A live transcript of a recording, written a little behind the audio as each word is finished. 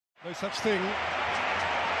No such thing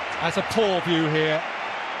as a poor view here.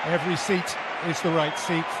 Every seat is the right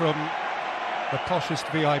seat, from the poshest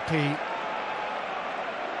VIP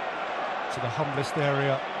to the humblest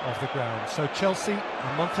area of the ground. So Chelsea,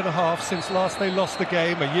 a month and a half since last they lost the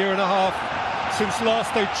game, a year and a half since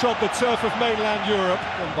last they trod the turf of mainland Europe,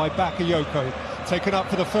 and by Bakayoko, taken up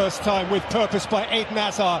for the first time with purpose by Eden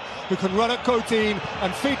Hazard, who can run at Godin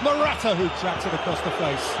and feed Morata, who traps it across the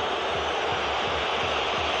face.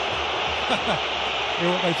 Hear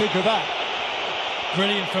what they think of that.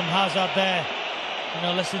 Brilliant from Hazard there. You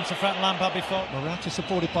know, listening to Frank Lampard before. Morata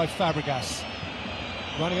supported by Fabregas.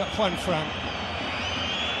 Running up Juanfran.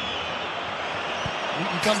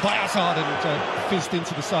 Neatly done by Hazard and fizzed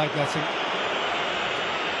into the side netting.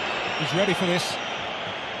 He's ready for this.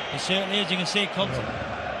 He certainly is, you can see contact.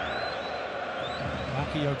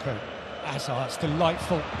 Bakayoko. Hazard, it's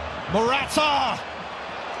delightful. Morata!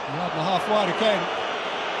 Yard and a half wide again.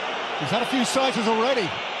 He's had a few sizes already.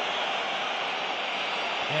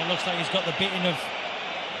 Yeah, it looks like he's got the beating of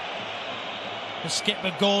the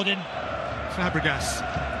skipper Gordon. Fabregas.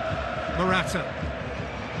 Morata.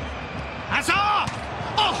 Hazard!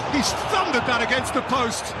 Oh, he's thundered that against the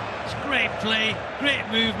post. It's great play, great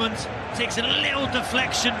movement. Takes a little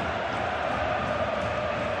deflection.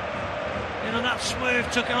 You know, that swerve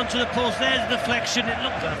took it onto the post. There's the deflection. It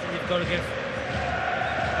looked. I think you've got to give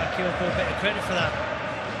Bakayoko a bit of credit for that.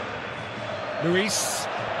 Luis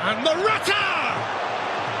and Morata!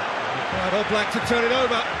 All Black to turn it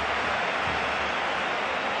over.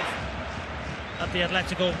 At the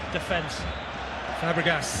Atletico defence.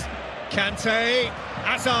 Fabregas, Kante,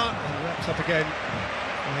 Hazard, and wrapped up again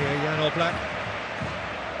by Jan Oblak.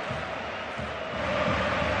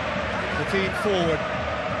 The team forward.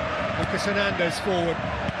 Lucas Hernandez forward.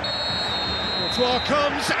 Courtois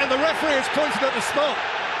comes, and the referee has pointed at the spot.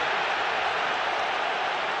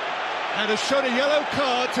 And has shown a yellow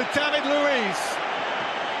card to David Luiz.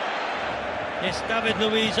 Yes, David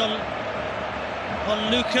Luiz on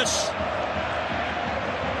Lucas.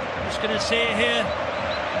 Just going to see it here.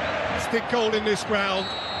 Stick goal in this ground.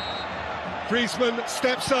 Griezmann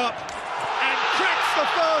steps up and cracks the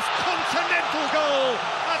first continental goal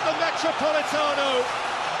at the Metropolitano.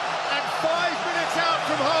 And 5 minutes out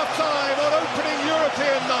from half-time on opening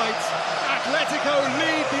European night, Atletico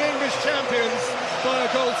lead the English champions by a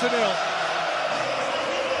 1-0.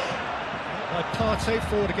 By Partey,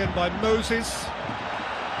 forward again by Moses.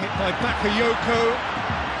 Hit by Bakayoko.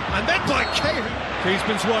 And then by Kane.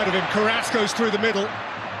 Griezmann's wide of him. Carrasco's through the middle.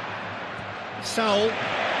 Saul.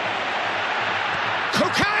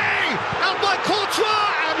 Coquet! Out by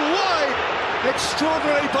Courtois and wide.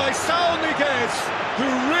 Extraordinary by Saul Niguez, who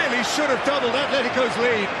really should have doubled Atletico's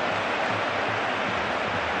lead.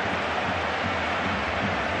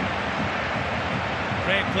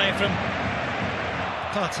 Great play from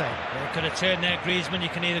Partey. Yeah, could have turned there, Griezmann. You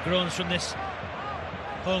can hear the groans from this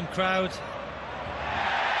home crowd.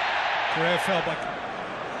 Correa fell back.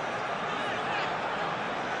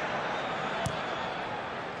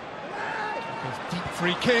 Deep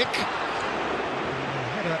free kick.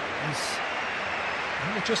 Header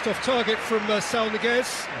is just off target from Saul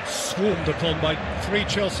Niguez. Swarmed upon by 3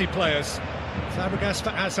 Chelsea players. Fabregas for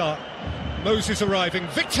Hazard. Moses arriving.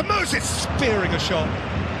 Victor Moses spearing a shot.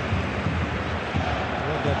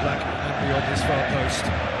 Black and beyond his far post.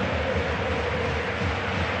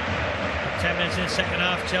 10 minutes in the second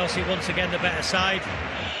half, Chelsea once again the better side.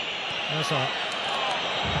 Hazard.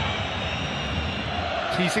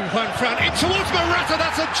 Teasing Juanfran in towards Morata,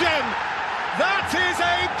 that's a gem! That is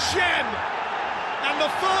a gem! And the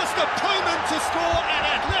first opponent to score at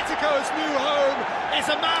Atletico's new home is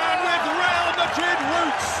a man with Real Madrid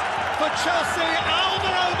roots for Chelsea,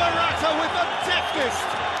 Alvaro Morata, with the deftest,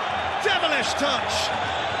 devilish touch.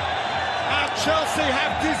 And Chelsea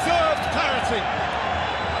have deserved parity.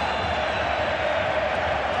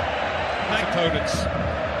 Opponents.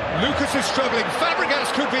 Lucas is struggling.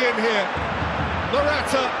 Fabregas could be in here.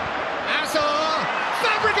 Morata, Hazard,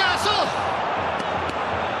 Fabregas off.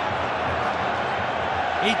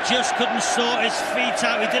 He just couldn't sort his feet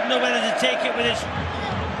out. He didn't know whether to take it with his.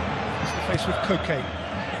 He's the face with Coquet.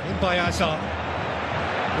 In by Hazard.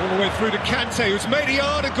 All the way through to Kante, who's made a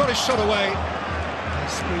yard and got his shot away. He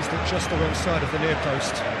squeezed it just the wrong side of the near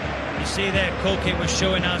post. You see there, Coquet was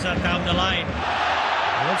showing Hazard down the line.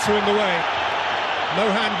 Also in the way. No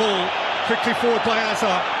handball. Quickly forward by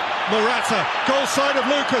Hazard. Morata. Goal side of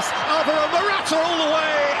Lucas. Alvaro Morata all the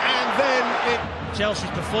way. And then it.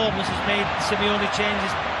 Chelsea's performance has made Simeone change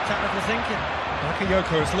his tactical thinking.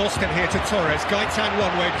 Bakayoko has lost it here to Torres. Gaetan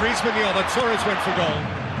one way, Griezmann the other. Torres went for goal.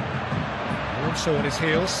 Also on his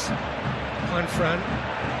heels. Juanfran.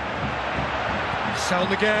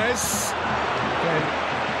 Salniguez, again,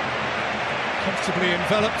 comfortably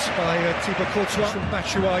enveloped by Thibaut Courtois from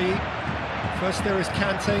Batshuayi. First there is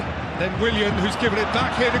Kante, then Willian, who's given it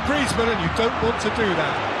back here to Griezmann, and you don't want to do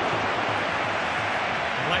that.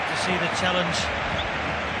 I'd like to see the challenge.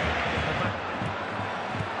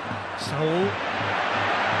 Saul,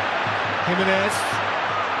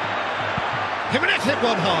 Jimenez hit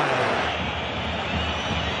one high.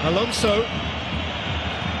 Alonso,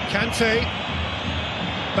 Kante,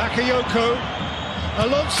 Bakayoko,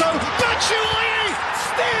 Alonso, Batshuayi,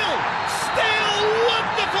 steal,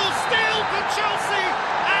 wonderful steal for Chelsea,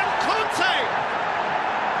 and Conte,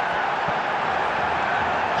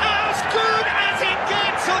 as good as it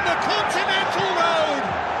gets on the Continental Road,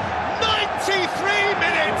 93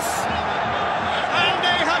 minutes, and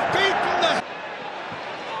they have beaten the...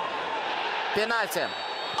 Пенальти.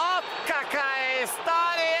 Оп, какая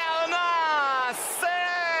история у нас!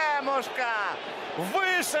 Сэмушка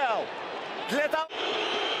вышел для того...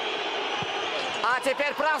 А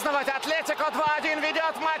теперь праздновать. Атлетико 2-1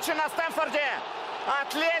 ведет в матче на Стэмфорде.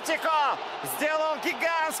 Атлетико сделал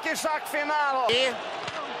гигантский шаг к финалу. И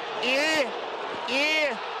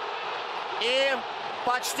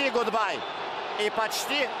почти гудбай. И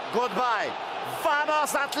почти гудбай.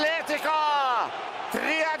 Vamos, Атлетико!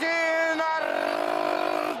 3-1!